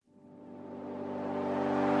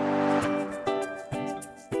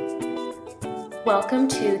Welcome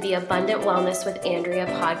to the Abundant Wellness with Andrea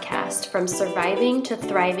podcast, from surviving to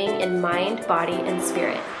thriving in mind, body, and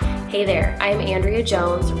spirit. Hey there, I'm Andrea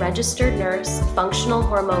Jones, registered nurse, functional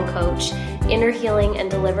hormone coach, inner healing and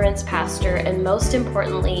deliverance pastor, and most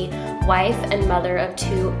importantly, wife and mother of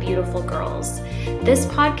two beautiful girls. This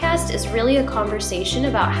podcast is really a conversation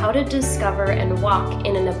about how to discover and walk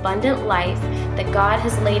in an abundant life that God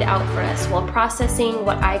has laid out for us while processing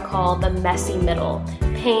what I call the messy middle,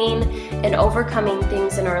 pain, and overcoming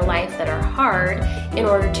things in our life that are hard in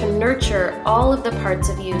order to nurture all of the parts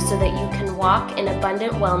of you so that you can walk in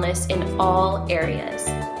abundant wellness in all areas.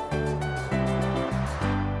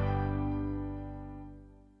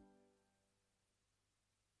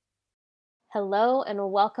 Hello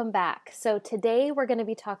and welcome back. So today we're going to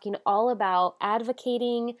be talking all about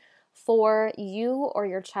advocating for you or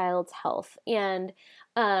your child's health. And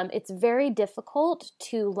it's very difficult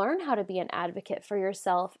to learn how to be an advocate for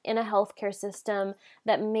yourself in a healthcare system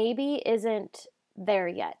that maybe isn't there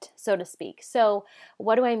yet, so to speak. So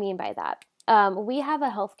what do I mean by that? We have a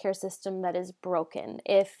healthcare system that is broken.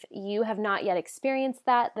 If you have not yet experienced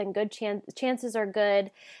that, then good chances are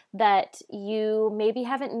good that you maybe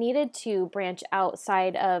haven't needed to branch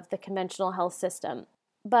outside of the conventional health system.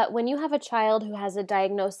 But when you have a child who has a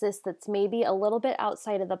diagnosis that's maybe a little bit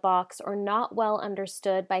outside of the box or not well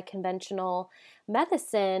understood by conventional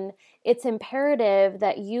medicine, it's imperative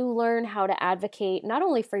that you learn how to advocate not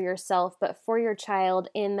only for yourself, but for your child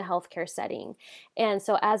in the healthcare setting. And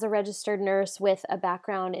so as a registered nurse with a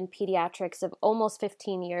background in pediatrics of almost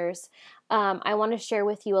 15 years, I want to share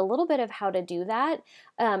with you a little bit of how to do that,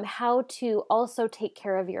 how to also take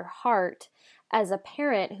care of your heart as a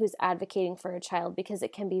parent who's advocating for a child, because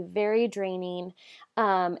it can be very draining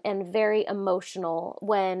and very emotional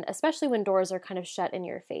especially when doors are kind of shut in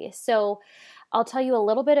your face. So I'll tell you a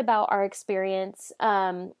little bit about our experience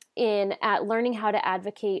at learning how to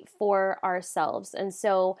advocate for ourselves. And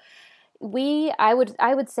so I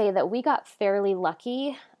would say that we got fairly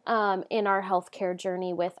lucky in our healthcare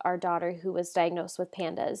journey with our daughter who was diagnosed with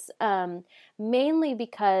PANDAS, mainly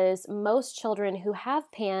because most children who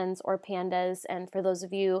have PANS or PANDAS, and for those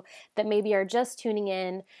of you that maybe are just tuning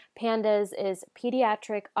in, PANDAS is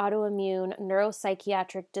pediatric autoimmune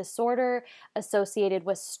neuropsychiatric disorder associated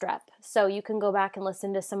with strep. So you can go back and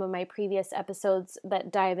listen to some of my previous episodes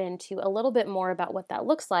that dive into a little bit more about what that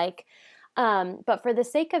looks like. But for the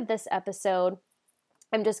sake of this episode,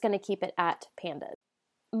 I'm just going to keep it at PANDAS.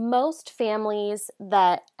 Most families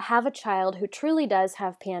that have a child who truly does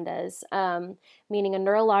have PANDAS, meaning a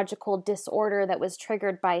neurological disorder that was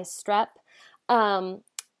triggered by strep,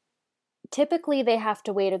 typically they have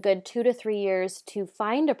to wait a good 2 to 3 years to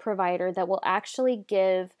find a provider that will actually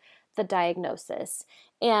give the diagnosis.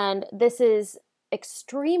 And this is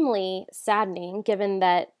extremely saddening given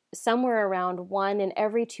that somewhere around 1 in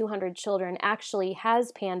every 200 children actually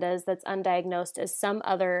has PANDAS that's undiagnosed as some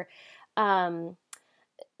other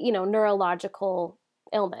neurological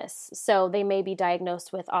illness. So they may be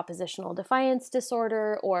diagnosed with oppositional defiance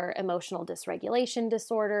disorder or emotional dysregulation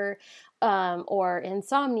disorder, or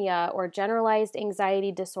insomnia or generalized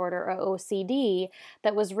anxiety disorder or OCD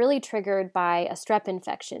that was really triggered by a strep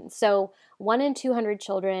infection. So 1 in 200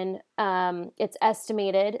 children, it's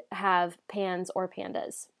estimated, have PANS or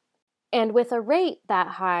PANDAS. And with a rate that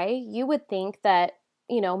high, you would think that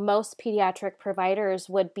most pediatric providers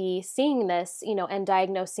would be seeing this, and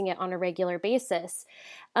diagnosing it on a regular basis.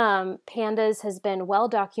 PANDAS has been well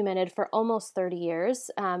documented for almost 30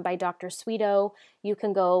 years by Dr. Sweeto. You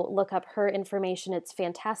can go look up her information. It's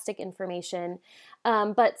fantastic information.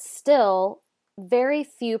 But still, very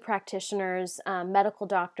few practitioners, medical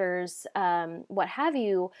doctors, what have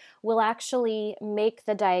you, will actually make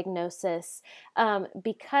the diagnosis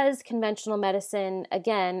because conventional medicine,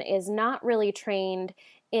 again, is not really trained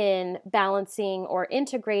in balancing or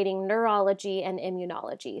integrating neurology and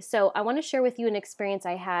immunology. So I want to share with you an experience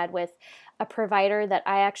I had with a provider that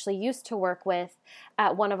I actually used to work with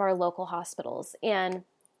at one of our local hospitals. And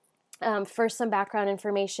for some background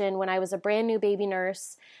information, when I was a brand new baby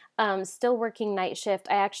nurse, still working night shift,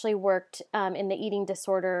 I actually worked in the eating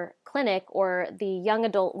disorder clinic, or the young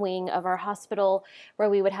adult wing of our hospital, where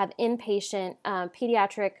we would have inpatient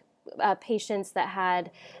pediatric patients that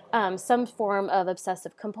had some form of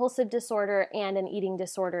obsessive compulsive disorder and an eating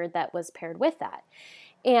disorder that was paired with that.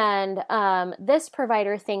 And this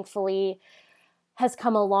provider, thankfully, has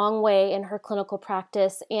come a long way in her clinical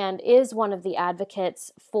practice and is one of the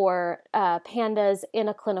advocates for PANDAS in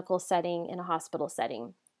a clinical setting, in a hospital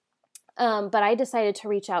setting. But I decided to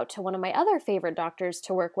reach out to one of my other favorite doctors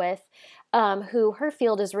to work with, who her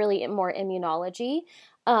field is really more immunology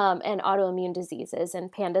and autoimmune diseases,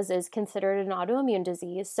 and PANDAS is considered an autoimmune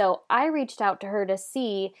disease. So I reached out to her to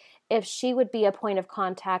see if she would be a point of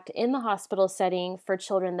contact in the hospital setting for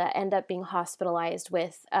children that end up being hospitalized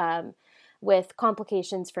with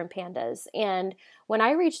complications from PANDAS. And when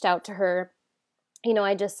I reached out to her,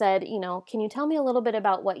 I just said, can you tell me a little bit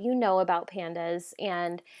about what you know about PANDAS?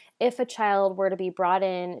 And if a child were to be brought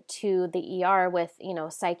in to the ER with,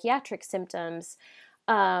 psychiatric symptoms,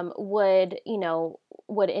 would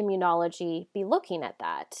immunology be looking at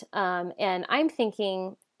that? And I'm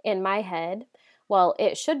thinking in my head, well,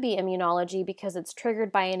 it should be immunology because it's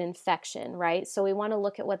triggered by an infection, right? So we want to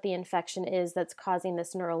look at what the infection is that's causing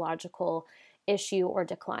this neurological issue or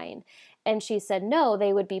decline. And she said, no,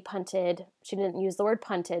 they would be punted. She didn't use the word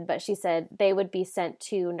punted, but she said they would be sent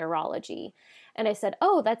to neurology. And I said,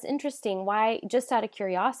 oh, that's interesting. Why, just out of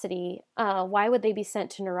curiosity, why would they be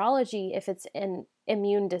sent to neurology if it's an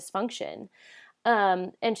immune dysfunction?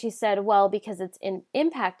 And she said, well, because it's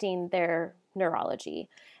impacting their neurology.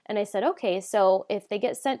 And I said, okay, so if they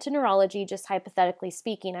get sent to neurology, just hypothetically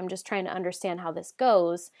speaking, I'm just trying to understand how this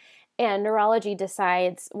goes. And neurology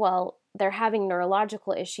decides, well, they're having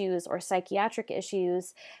neurological issues or psychiatric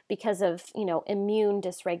issues because of, immune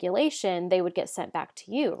dysregulation, they would get sent back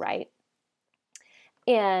to you, right?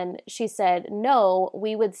 And she said, no,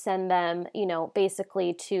 we would send them,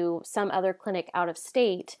 basically to some other clinic out of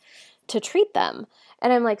state to treat them.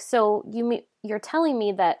 And I'm like, so you're telling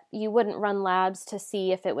me that you wouldn't run labs to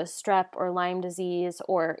see if it was strep or Lyme disease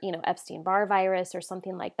or, Epstein-Barr virus or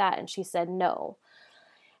something like that? And she said, no.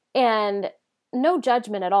 And no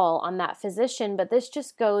judgment at all on that physician, but this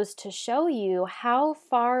just goes to show you how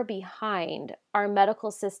far behind our medical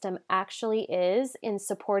system actually is in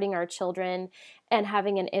supporting our children and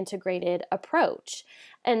having an integrated approach.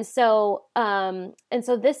 And so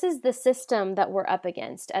this is the system that we're up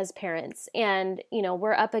against as parents. And,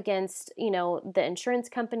 we're up against, the insurance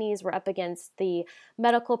companies, we're up against the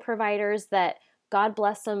medical providers that, God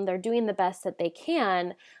bless them, they're doing the best that they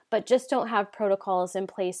can, but just don't have protocols in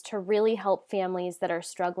place to really help families that are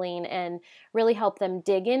struggling and really help them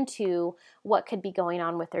dig into what could be going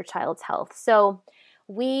on with their child's health. So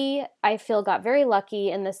I feel, got very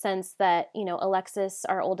lucky in the sense that, Alexis,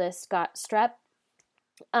 our oldest, got strep,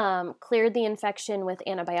 cleared the infection with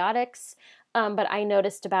antibiotics, but I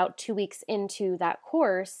noticed about 2 weeks into that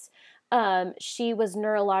course, she was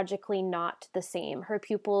neurologically not the same. Her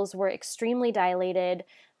pupils were extremely dilated.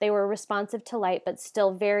 They were responsive to light, but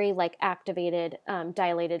still very activated,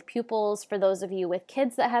 dilated pupils. For those of you with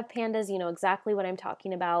kids that have PANDAS, you know exactly what I'm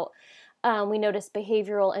talking about. We noticed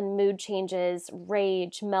behavioral and mood changes,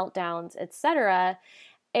 rage, meltdowns, etc.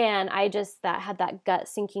 And I just had that gut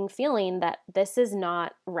sinking feeling that this is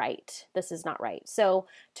not right. This is not right. So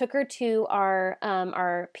took her to our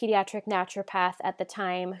pediatric naturopath at the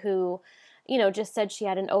time, who, just said she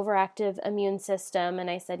had an overactive immune system. And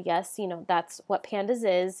I said, yes, that's what PANDAS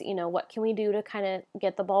is. What can we do to kind of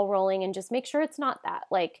get the ball rolling and just make sure it's not that?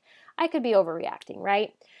 Like, I could be overreacting,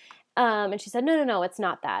 right? And she said, no, it's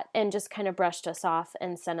not that. And just kind of brushed us off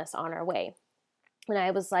and sent us on our way. And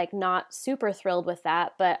I was not super thrilled with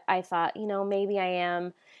that, but I thought, maybe I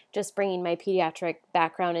am just bringing my pediatric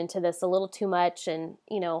background into this a little too much, and,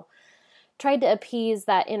 tried to appease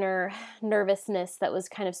that inner nervousness that was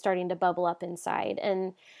kind of starting to bubble up inside,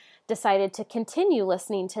 and decided to continue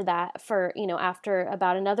listening to that for, after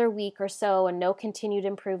about another week or so and no continued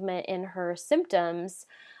improvement in her symptoms,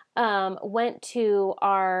 went to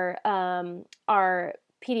our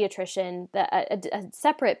pediatrician, a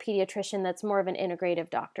separate pediatrician that's more of an integrative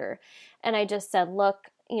doctor. And I just said, look,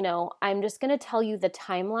 I'm just going to tell you the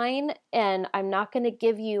timeline, and I'm not going to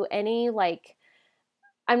give you any,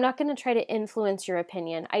 I'm not going to try to influence your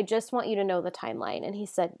opinion. I just want you to know the timeline. And he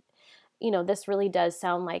said, this really does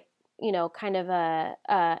sound like, kind of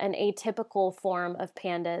an atypical form of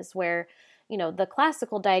PANDAS where, the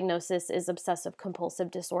classical diagnosis is obsessive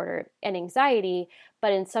compulsive disorder and anxiety,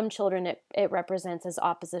 but in some children it represents as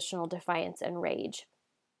oppositional defiance and rage.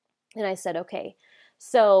 And I said, okay.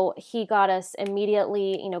 So he got us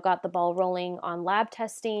immediately, got the ball rolling on lab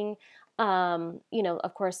testing.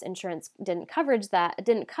 Of course, insurance didn't cover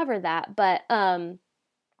that, but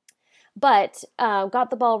got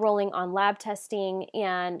the ball rolling on lab testing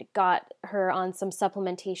and got her on some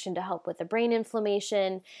supplementation to help with the brain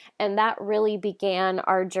inflammation. And that really began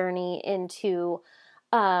our journey into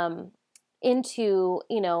what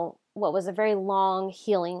was a very long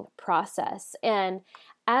healing process. And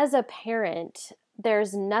as a parent,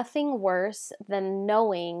 there's nothing worse than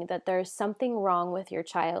knowing that there's something wrong with your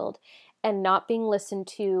child and not being listened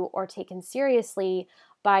to or taken seriously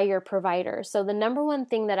by your provider. So the number one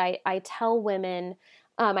thing that I tell women,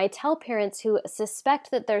 I tell parents who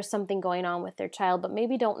suspect that there's something going on with their child, but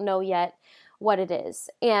maybe don't know yet what it is.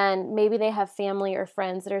 And maybe they have family or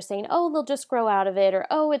friends that are saying, oh, they'll just grow out of it, or,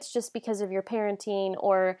 oh, it's just because of your parenting,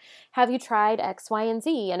 or have you tried X, Y, and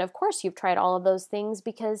Z? And of course you've tried all of those things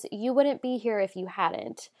because you wouldn't be here if you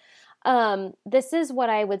hadn't. This is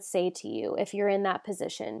what I would say to you if you're in that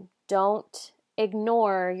position. Don't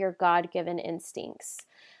ignore your God-given instincts.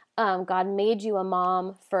 God made you a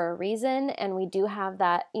mom for a reason, and we do have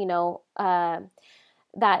that,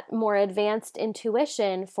 that more advanced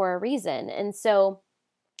intuition for a reason. And so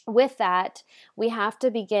with that, we have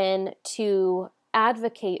to begin to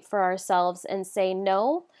advocate for ourselves and say,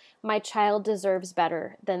 no, my child deserves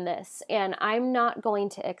better than this. And I'm not going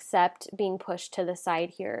to accept being pushed to the side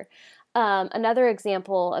here. Another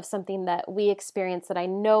example of something that we experience that I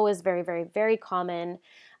know is very, very, very common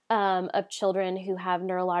of children who have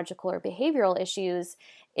neurological or behavioral issues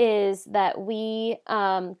is that we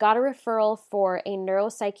got a referral for a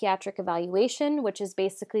neuropsychiatric evaluation, which is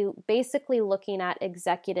basically looking at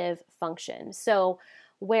executive function. So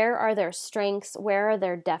where are their strengths? Where are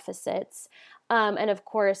their deficits? And of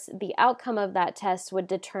course, the outcome of that test would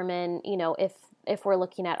determine, if we're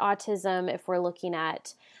looking at autism, if we're looking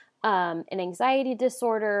at an anxiety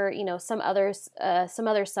disorder, some other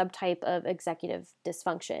subtype of executive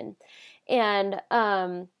dysfunction. And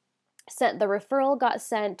the referral got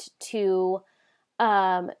sent to,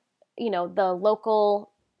 the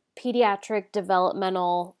local pediatric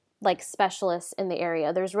developmental specialists in the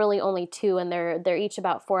area. There's really only two, and they're each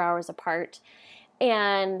about 4 hours apart.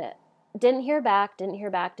 And didn't hear back.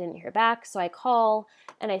 So I call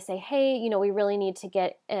and I say, hey, we really need to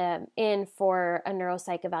get in for a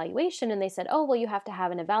neuropsych evaluation. And they said, oh, well, you have to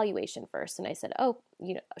have an evaluation first. And I said, oh,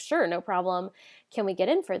 sure, no problem. Can we get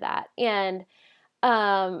in for that? And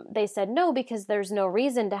they said, no, because there's no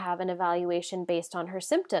reason to have an evaluation based on her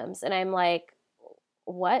symptoms. And I'm like,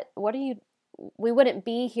 what are you, we wouldn't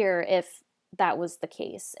be here if that was the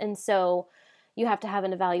case. And so you have to have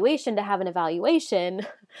an evaluation to have an evaluation.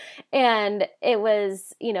 And it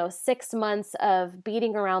was, 6 months of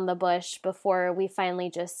beating around the bush before we finally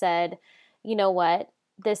just said, you know what,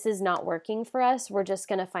 this is not working for us. We're just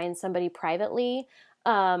going to find somebody privately.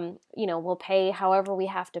 We'll pay however we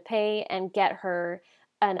have to pay and get her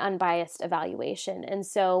an unbiased evaluation. And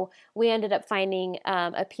so we ended up finding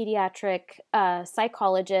a pediatric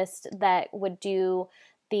psychologist that would do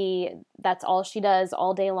that's all she does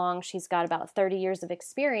all day long. She's got about 30 years of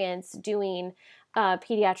experience doing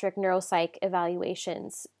pediatric neuropsych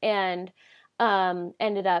evaluations, and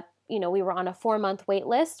ended up, we were on a 4-month wait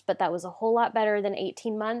list, but that was a whole lot better than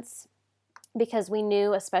 18 months because we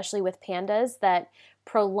knew, especially with pandas, that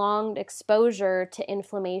prolonged exposure to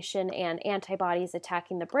inflammation and antibodies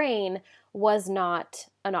attacking the brain was not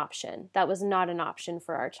an option. That was not an option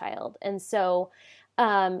for our child. And so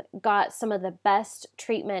got some of the best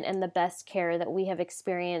treatment and the best care that we have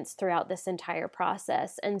experienced throughout this entire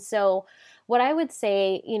process. And so what I would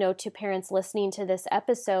say, to parents listening to this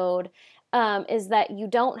episode, is that you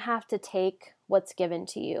don't have to take what's given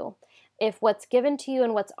to you. If what's given to you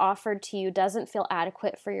and what's offered to you doesn't feel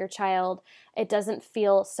adequate for your child, it doesn't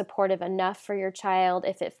feel supportive enough for your child,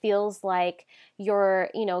 if it feels like you're,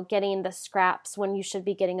 getting the scraps when you should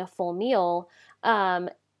be getting a full meal,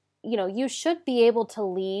 you should be able to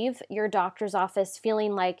leave your doctor's office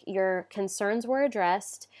feeling like your concerns were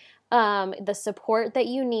addressed. The support that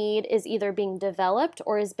you need is either being developed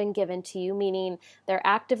or has been given to you, meaning they're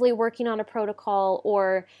actively working on a protocol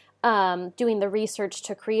or doing the research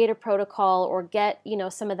to create a protocol or get,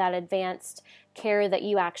 some of that advanced care that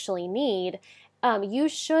you actually need. You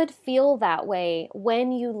should feel that way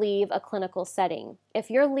when you leave a clinical setting. If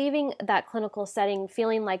you're leaving that clinical setting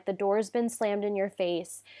feeling like the door's been slammed in your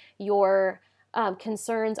face, your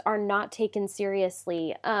concerns are not taken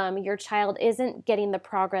seriously, your child isn't getting the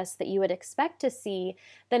progress that you would expect to see,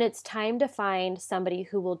 then it's time to find somebody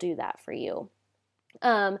who will do that for you.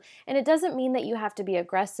 And it doesn't mean that you have to be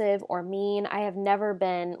aggressive or mean. I have never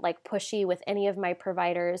been pushy with any of my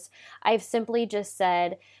providers. I've simply just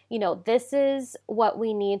said, this is what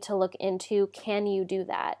we need to look into. Can you do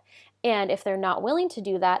that? And if they're not willing to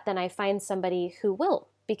do that, then I find somebody who will,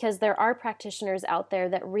 because there are practitioners out there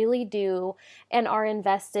that really do and are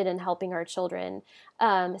invested in helping our children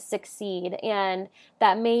succeed. And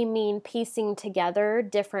that may mean piecing together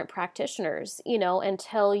different practitioners,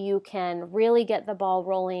 until you can really get the ball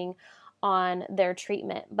rolling on their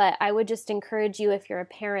treatment. But I would just encourage you, if you're a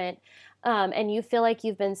parent, and you feel like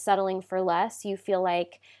you've been settling for less, you feel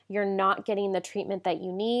like you're not getting the treatment that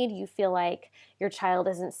you need, you feel like your child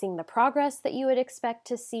isn't seeing the progress that you would expect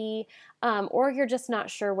to see, or you're just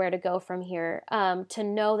not sure where to go from here, to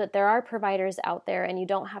know that there are providers out there and you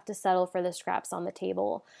don't have to settle for the scraps on the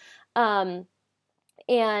table. And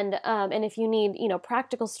if you need,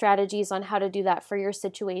 practical strategies on how to do that for your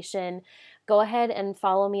situation, go ahead and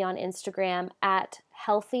follow me on Instagram at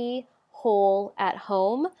healthy whole at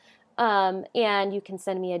home. And you can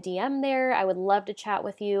send me a DM there. I would love to chat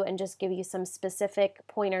with you and just give you some specific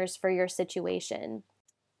pointers for your situation.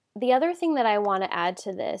 The other thing that I want to add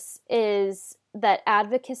to this is that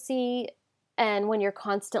advocacy, and when you're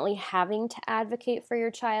constantly having to advocate for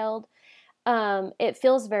your child, it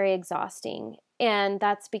feels very exhausting. And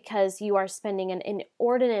that's because you are spending an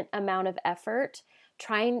inordinate amount of effort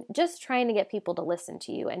trying to get people to listen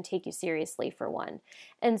to you and take you seriously, for one.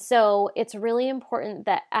 And so it's really important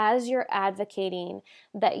that as you're advocating,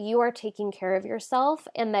 that you are taking care of yourself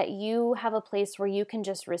and that you have a place where you can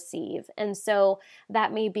just receive. And so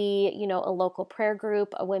that may be, a local prayer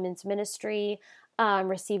group, a women's ministry,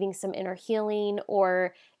 receiving some inner healing,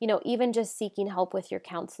 or, even just seeking help with your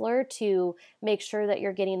counselor to make sure that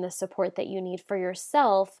you're getting the support that you need for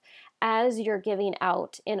yourself as you're giving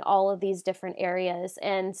out in all of these different areas.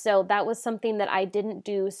 And so that was something that I didn't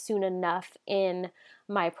do soon enough in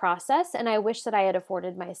my process. And I wish that I had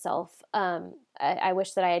afforded myself, I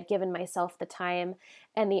wish that I had given myself the time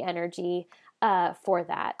and the energy for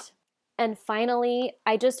that. And finally,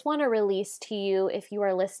 I just want to release to you, if you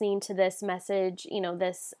are listening to this message,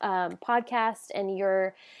 this podcast, and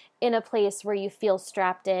you're in a place where you feel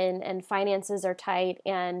strapped in and finances are tight,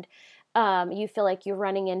 and you feel like you're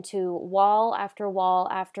running into wall after wall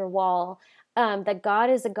after wall, that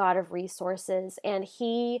God is a God of resources, and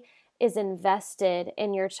He is invested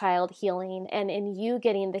in your child healing and in you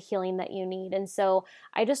getting the healing that you need. And so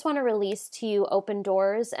I just want to release to you open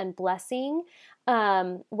doors and blessing,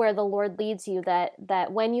 where the Lord leads you,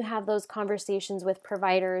 that when you have those conversations with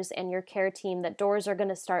providers and your care team, that doors are going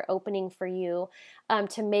to start opening for you,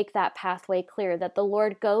 to make that pathway clear, that the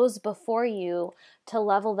Lord goes before you to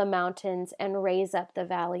level the mountains and raise up the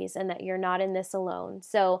valleys, and that you're not in this alone.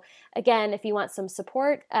 So again, if you want some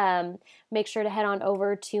support, make sure to head on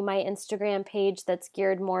over to my Instagram page that's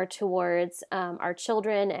geared more towards our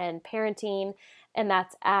children and parenting, and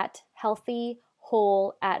that's at healthy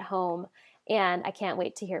whole at home. And I can't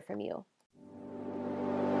wait to hear from you.